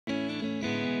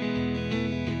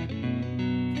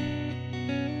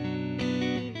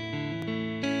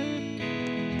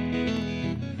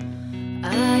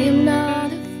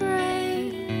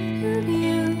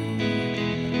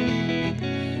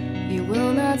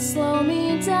can't slow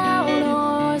me down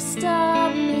or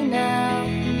stop me now.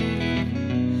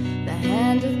 The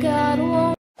hand of God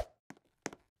won't.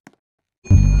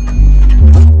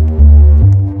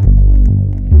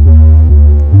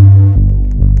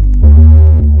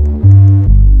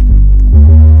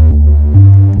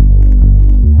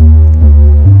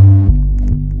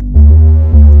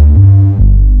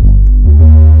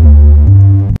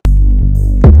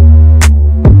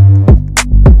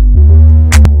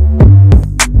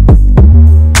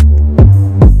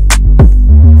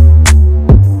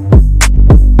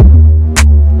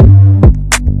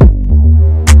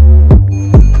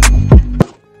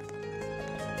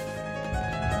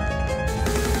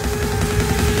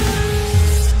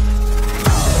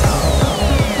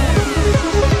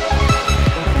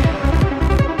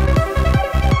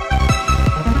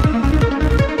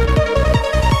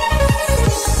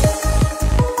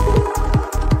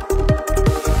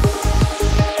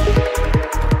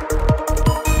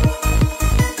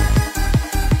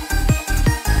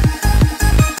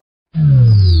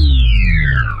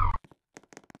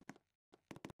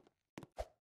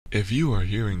 If you are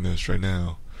hearing this right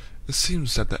now, it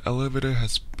seems that the elevator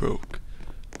has broke.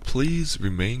 Please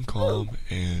remain calm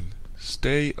and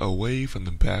stay away from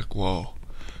the back wall.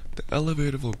 The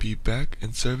elevator will be back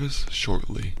in service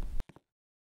shortly.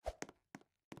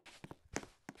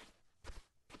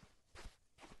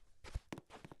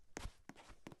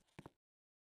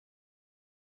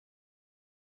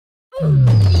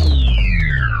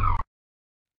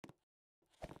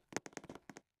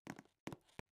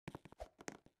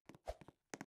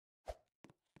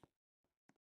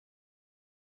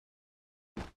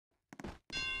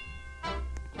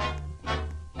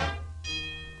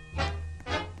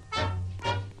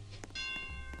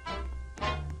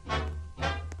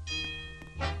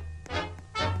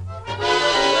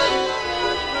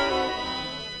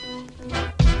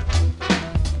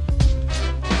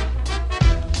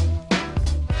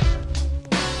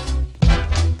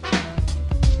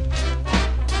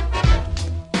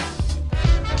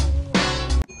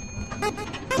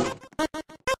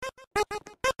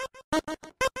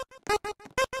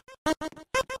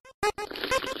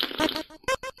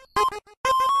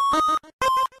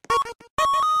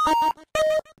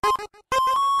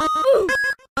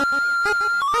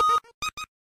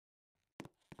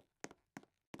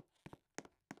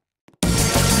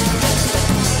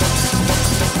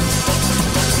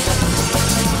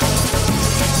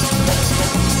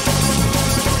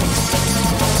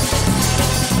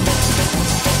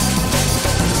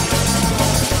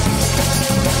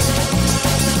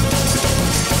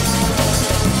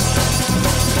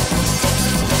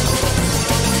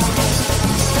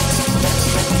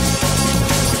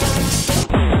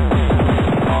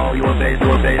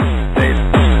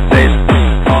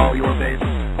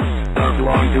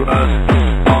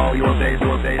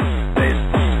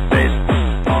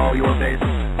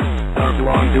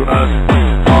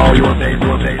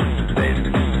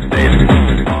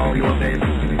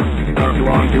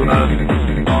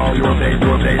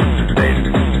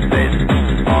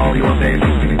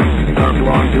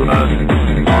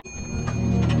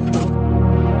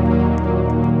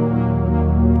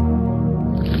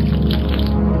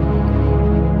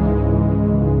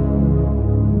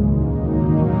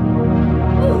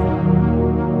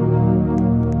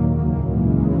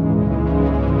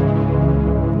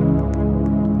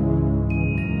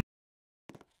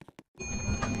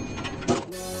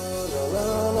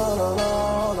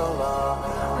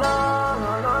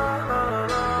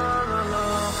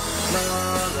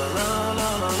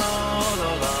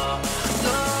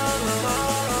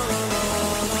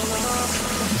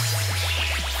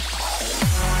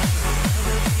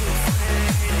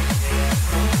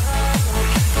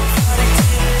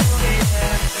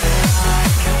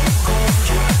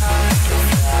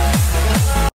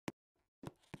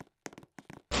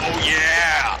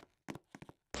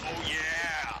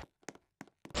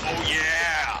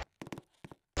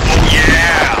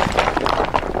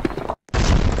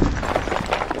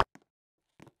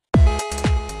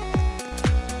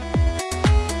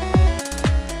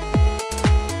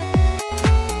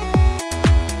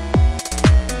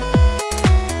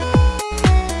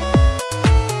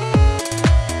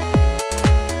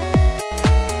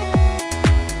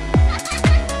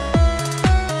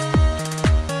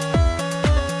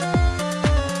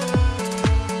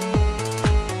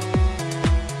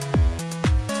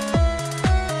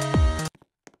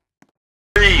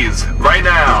 Right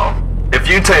now, if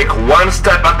you take one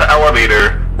step out the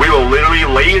elevator, we will literally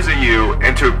laser you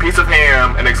into a piece of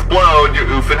ham and explode your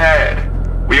oofing head.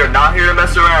 We are not here to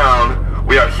mess around.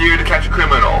 We are here to catch a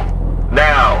criminal.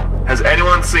 Now, Has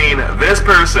anyone seen this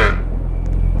person?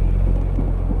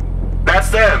 That's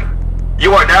them.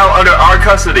 You are now under our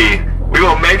custody. We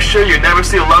will make sure you never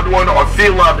see a loved one or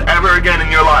feel loved ever again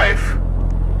in your life.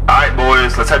 Alright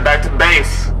boys, let's head back to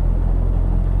base.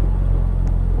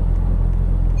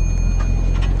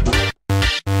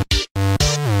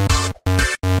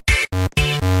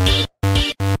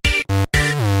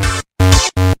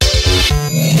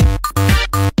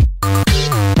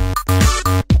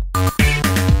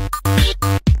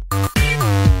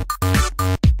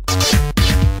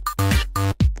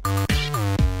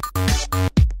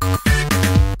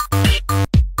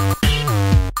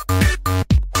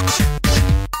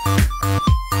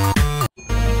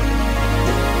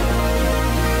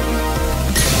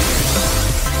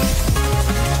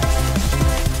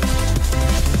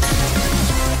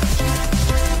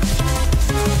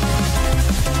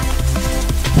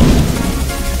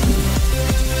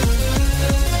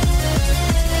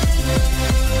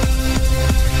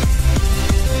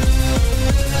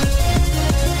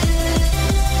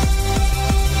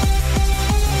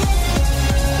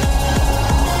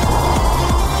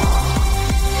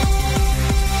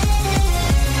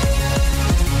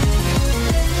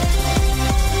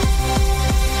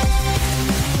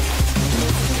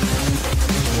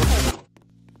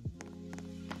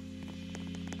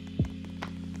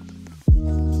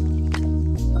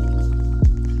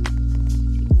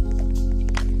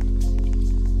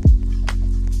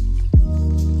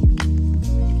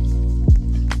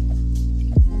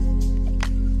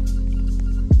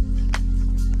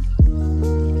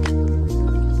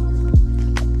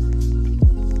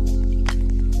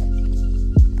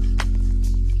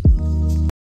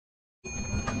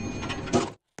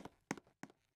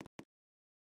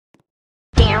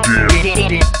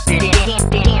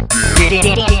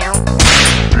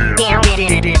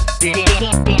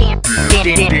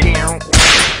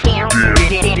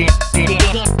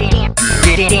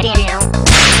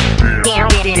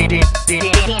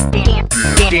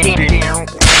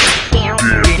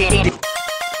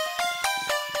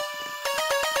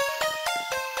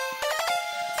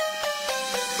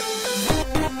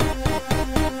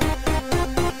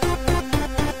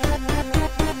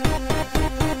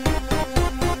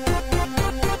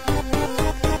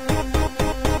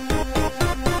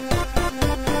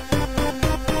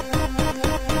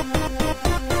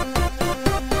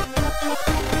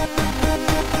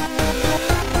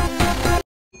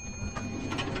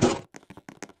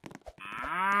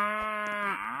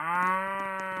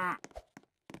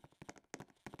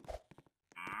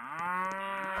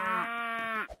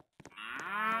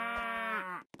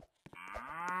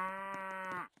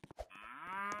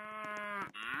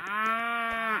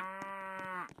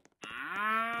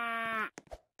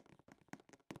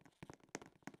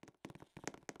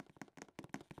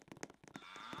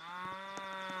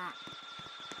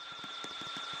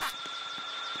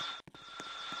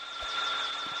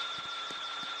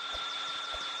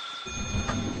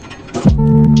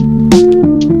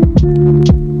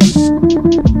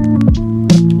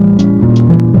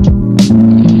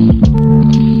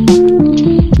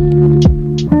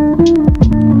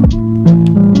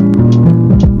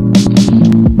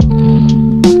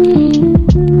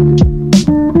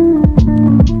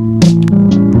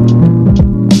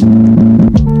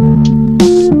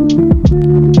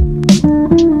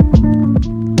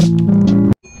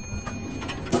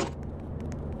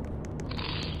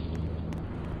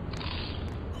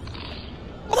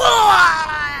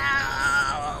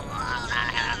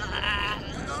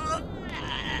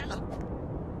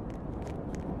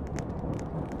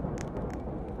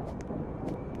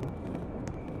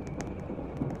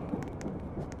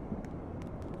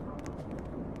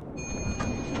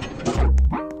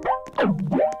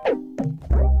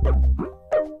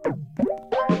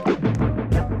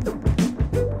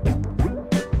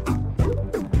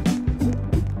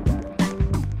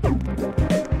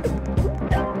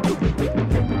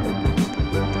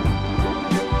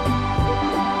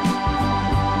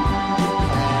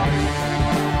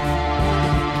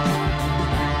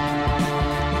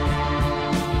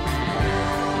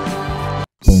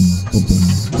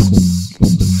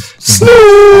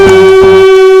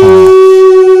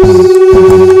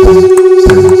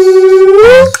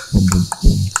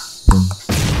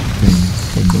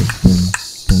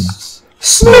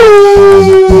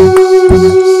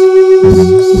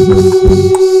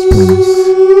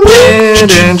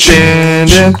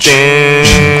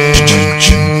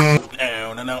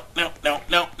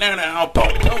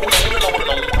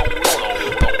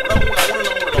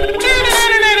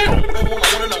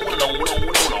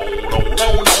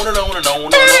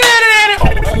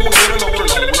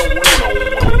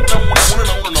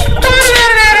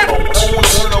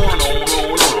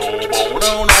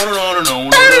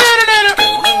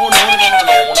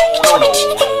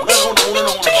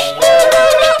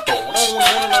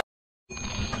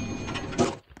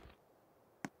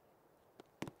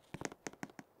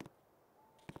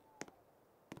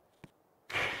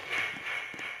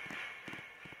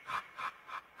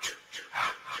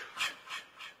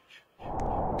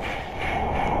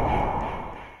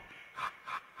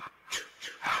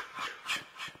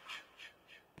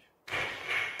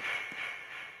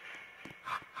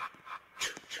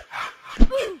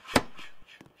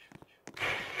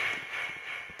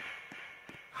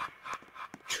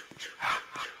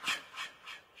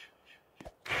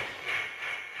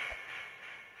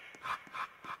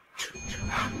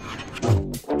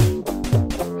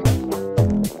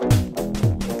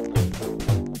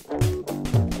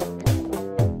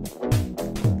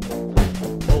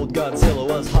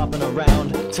 was hopping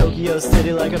around Tokyo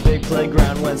City like a big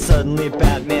playground, when suddenly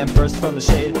Batman burst from the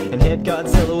shade and hit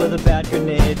Godzilla with a bat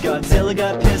grenade. Godzilla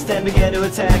got pissed and began to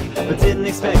attack, but didn't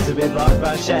expect to be blocked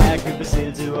by Shaq, who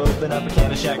proceeded to open up a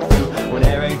can of Shaq Fu when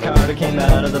Aaron Carter came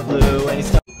out of the blue and he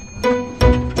started.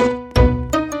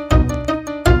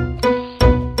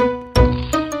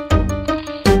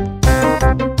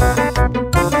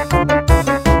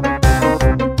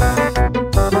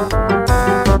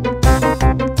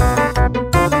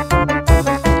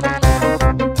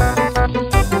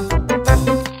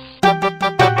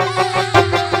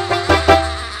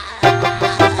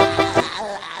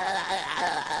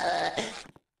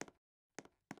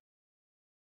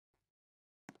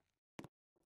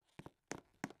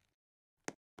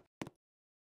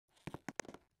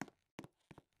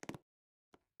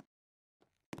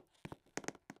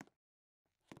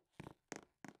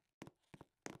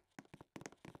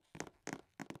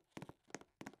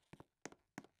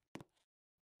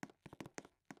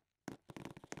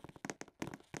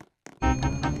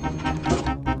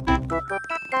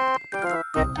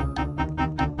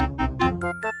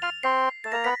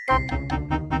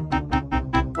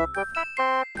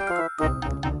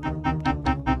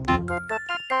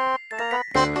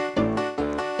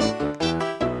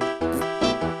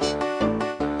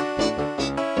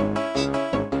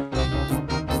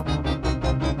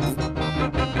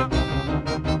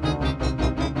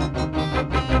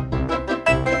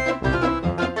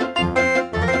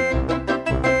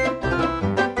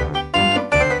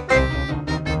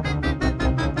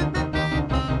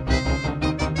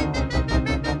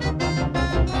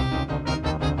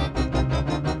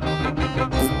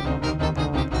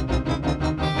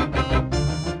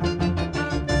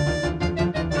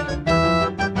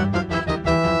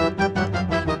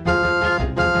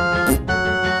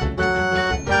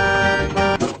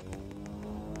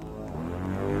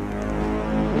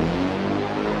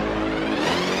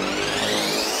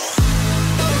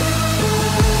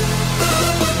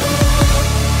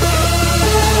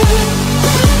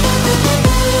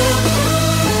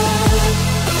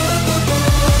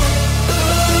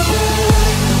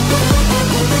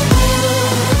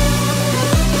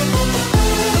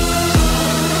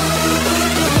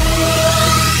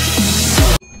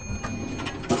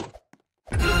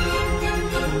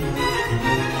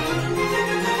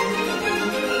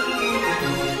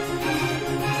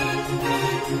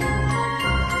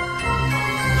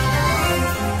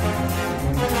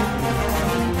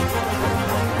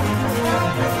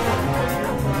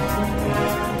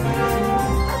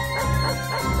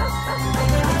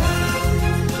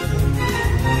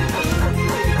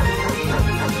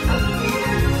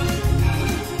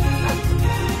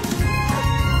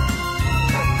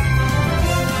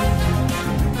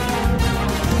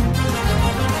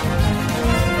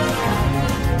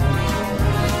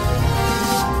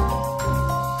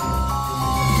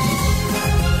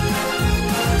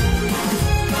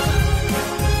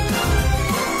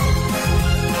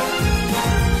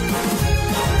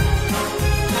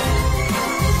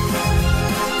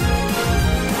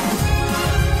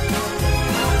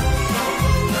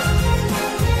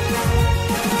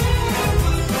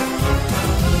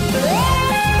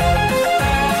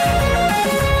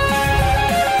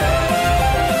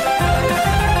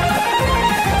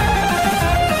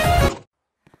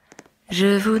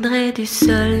 Je voudrais du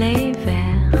soleil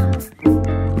vert,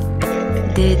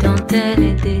 des dentelles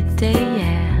et des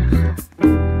théières,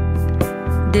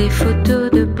 des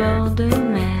photos de bord de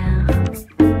mer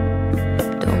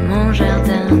dans mon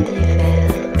jardin d'hiver.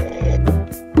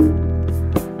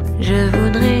 Je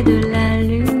voudrais de la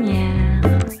lumière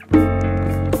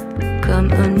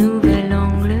comme au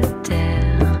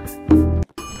Nouvelle-Angleterre.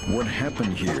 What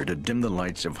happened here to dim the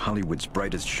lights of Hollywood's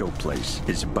brightest showplace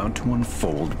is about to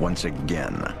unfold once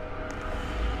again.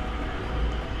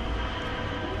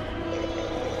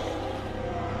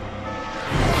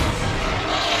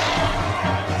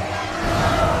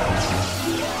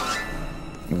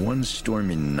 One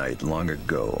stormy night long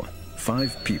ago,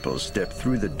 5 people stepped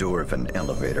through the door of an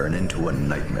elevator and into a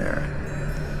nightmare.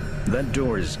 That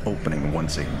door is opening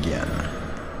once again,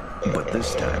 but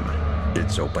this time,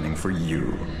 it's opening for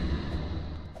you.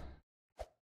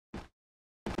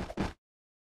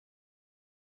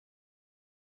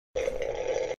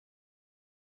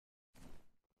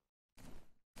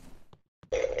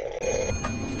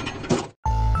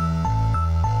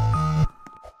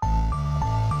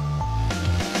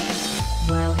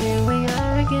 Well, here we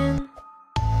are again.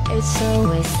 It's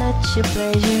always such a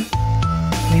pleasure.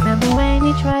 Remember when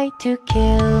you tried to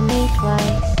kill me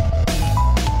twice?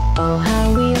 Oh,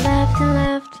 how we laughed and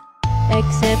laughed,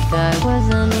 except I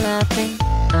wasn't laughing.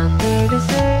 Under the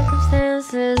circumstances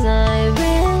classes, I've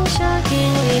been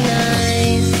shockingly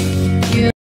nice.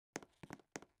 You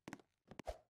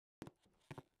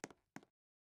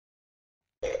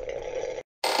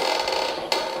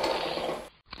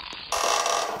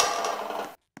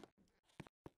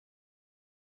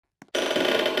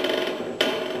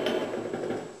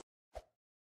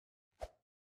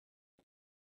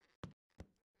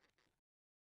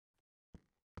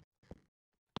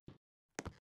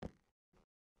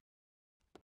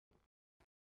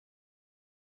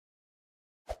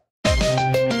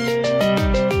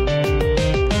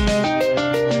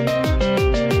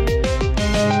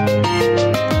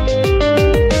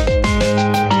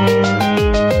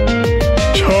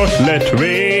Chocolate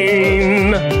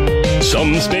rain.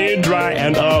 Some stay dry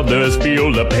and others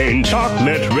feel the pain.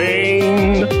 Chocolate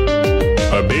rain.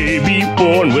 A baby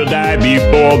born will die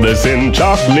before the sin.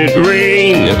 Chocolate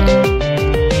rain.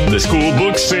 The school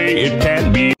books say it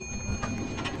can't be.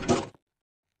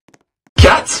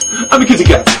 Cat, I'm a kitty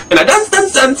cat, and I dance,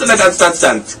 dance, dance, and I dance, dance,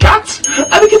 dance. Cat,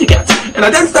 I'm a kitty cat, and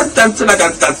I dance, dance, dance, and I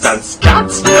dance, dance, dance. Cat,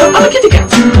 I'm a kitty cat,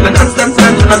 and I dance, dance,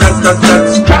 dance, and I dance, dance,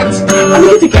 dance. Cat, I'm a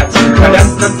kitty cat, and I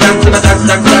dance, dance, dance, and I dance,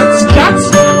 dance, dance. Cat,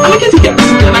 I'm a kitty cat,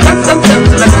 and I dance, dance,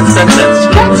 dance, and I dance, dance, dance.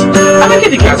 Cat, I'm a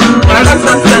kitty cat, and I dance,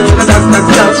 dance, dance, and I dance,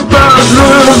 dance, dance.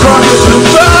 Bedrooms on it to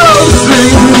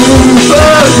bouncing,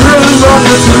 bedrooms on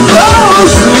it to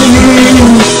bouncing.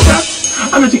 Cat,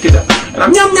 I'm a kitty cat, and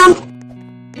I'm yum yum.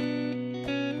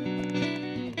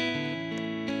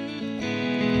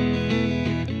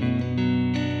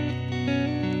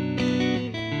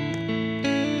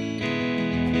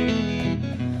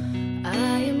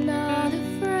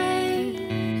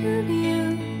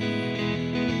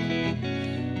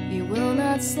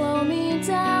 slow me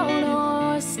down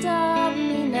or stop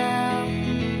me now.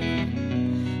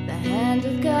 The hand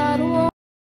of God won't.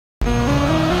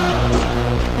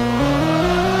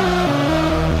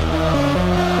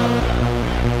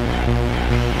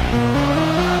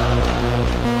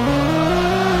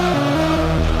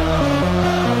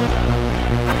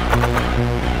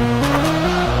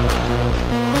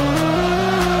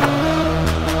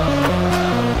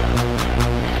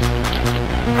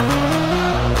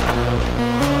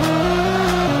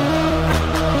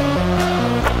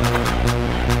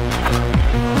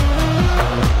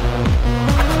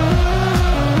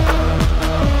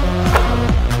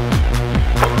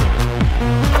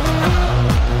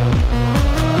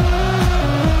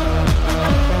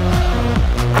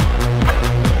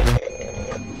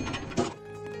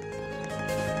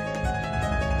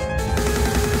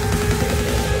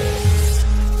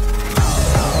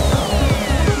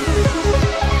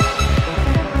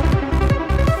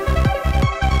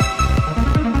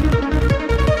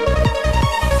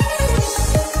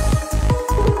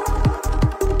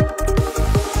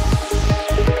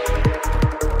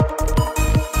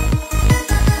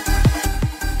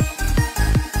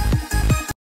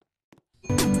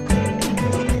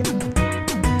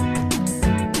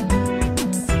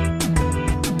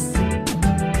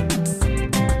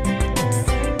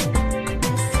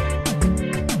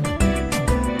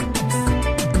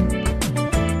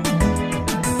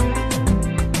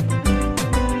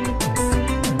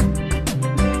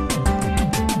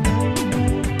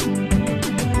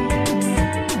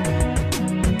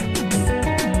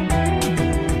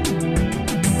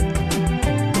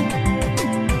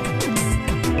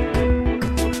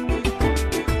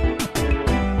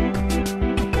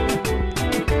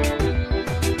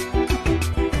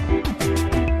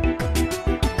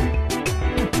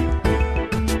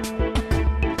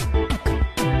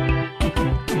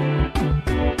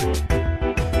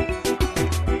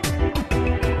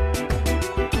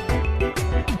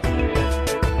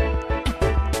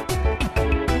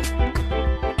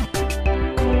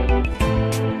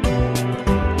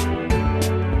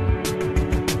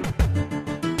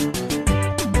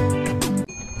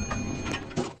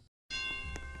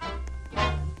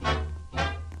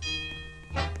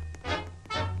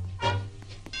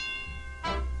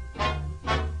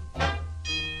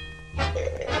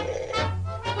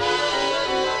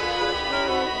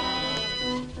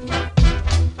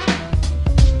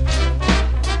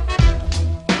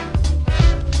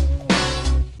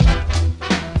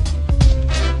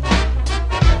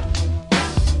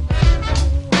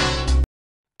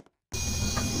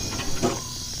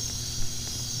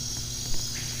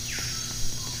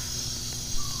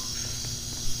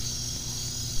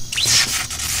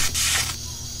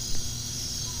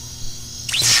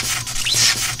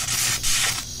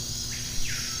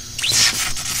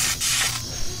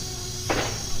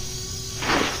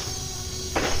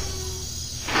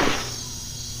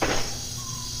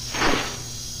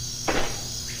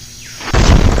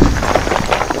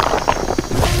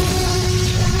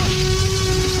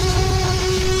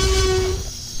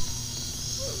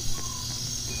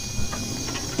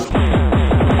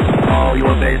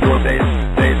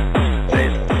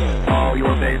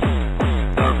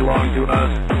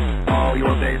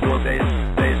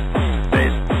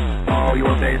 all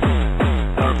your days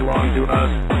don't belong to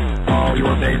us. All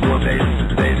your days, all your days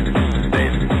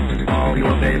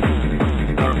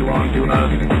don't belong to us.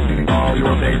 All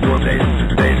your days,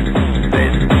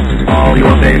 all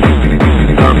your days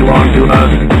don't belong to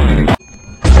us.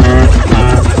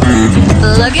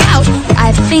 Look out!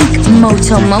 I think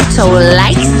Moto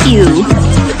likes you.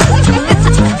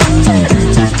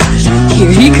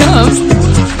 Here he comes.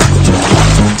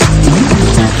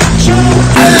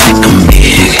 I like 'em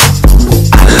big,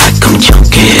 I like 'em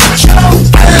chunky,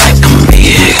 I like 'em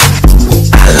big,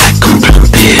 I like 'em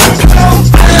plumpy,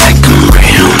 I like 'em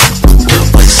round,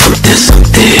 with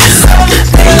something,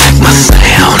 they like my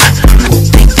sound.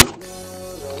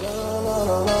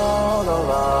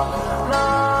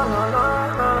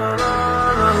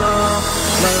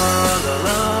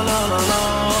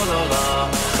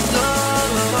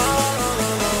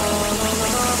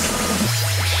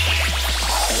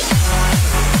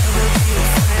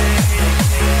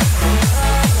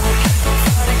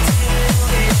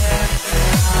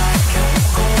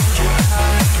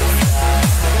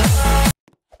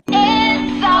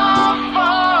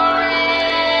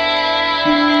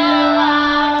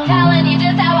 Telling you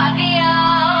just how I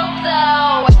feel.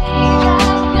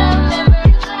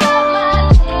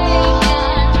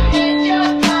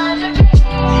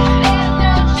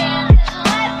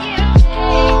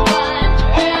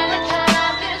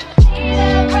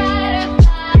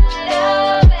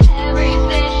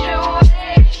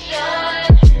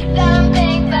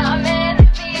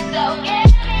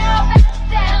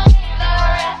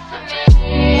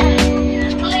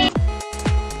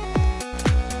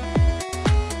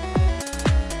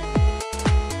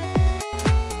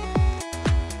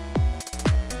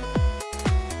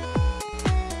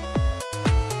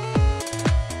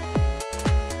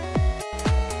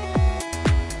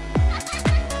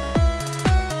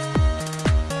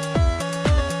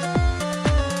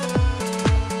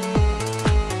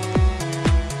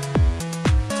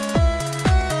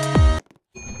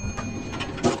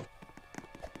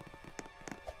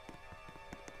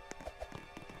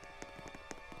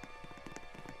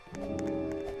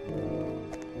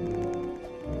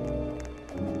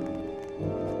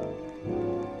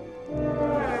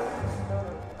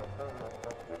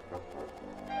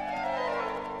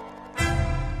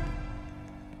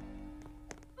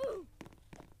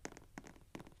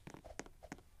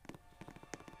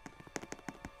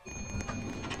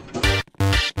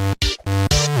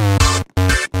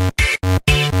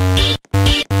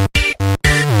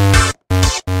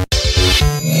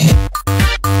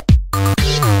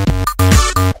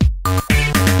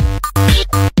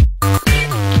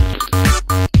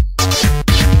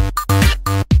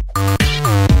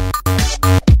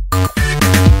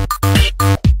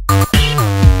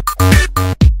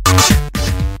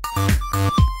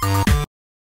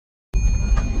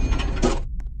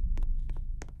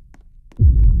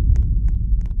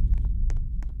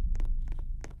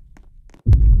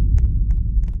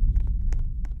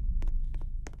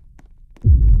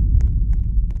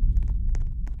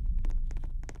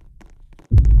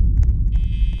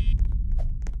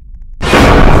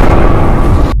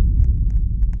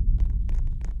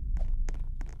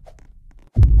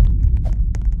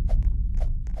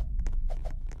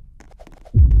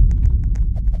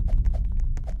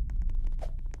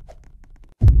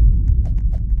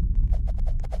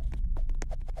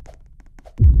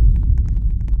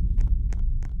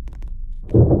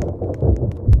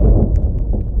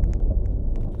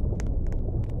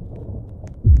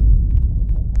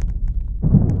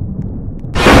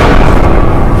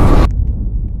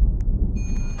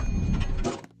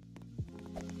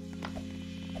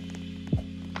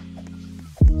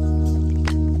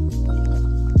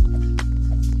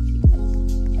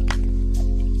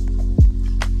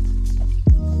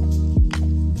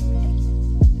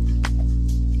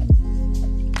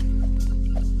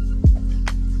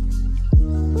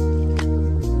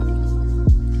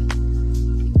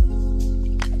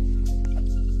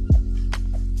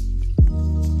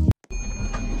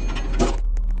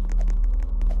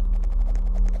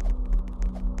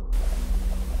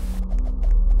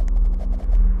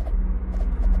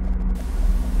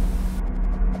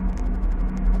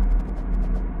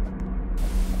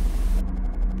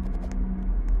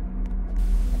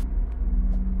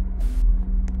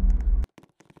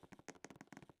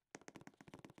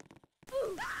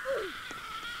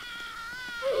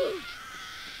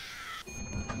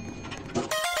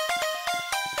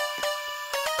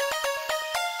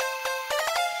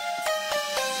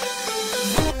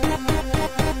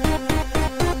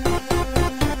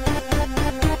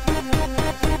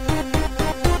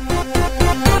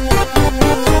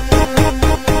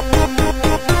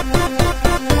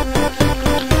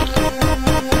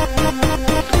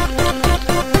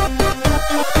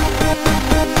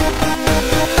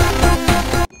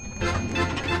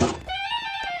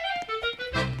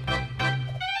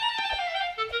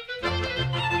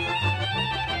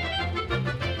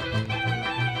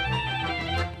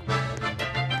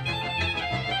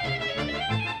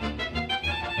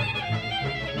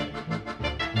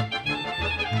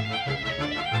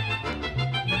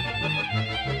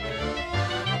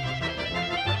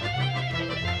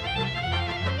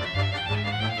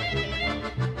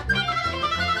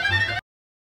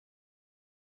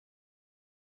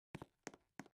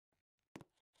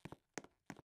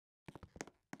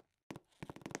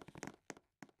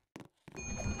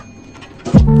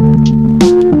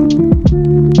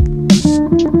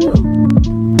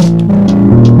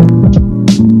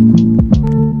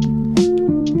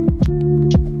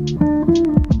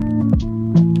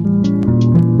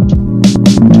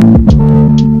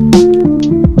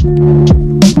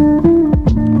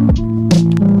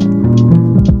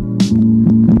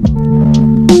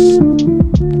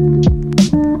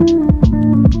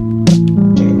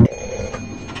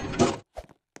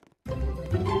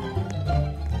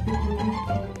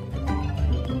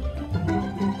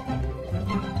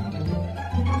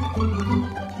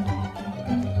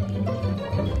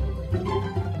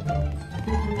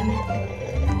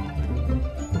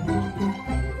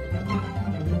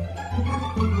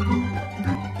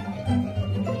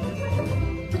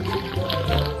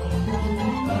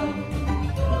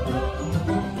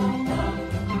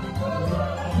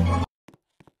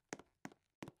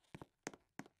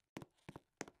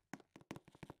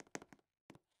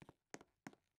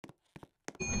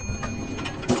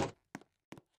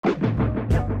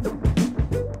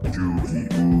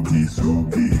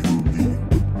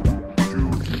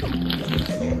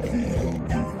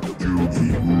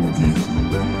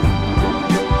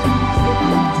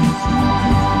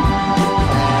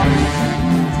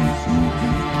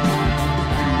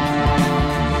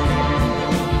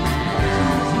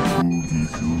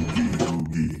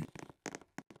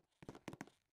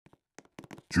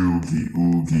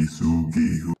 Oogie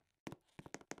Soogie.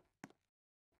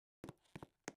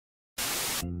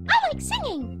 I like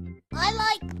singing. I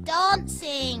like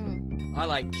dancing. I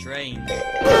like trains.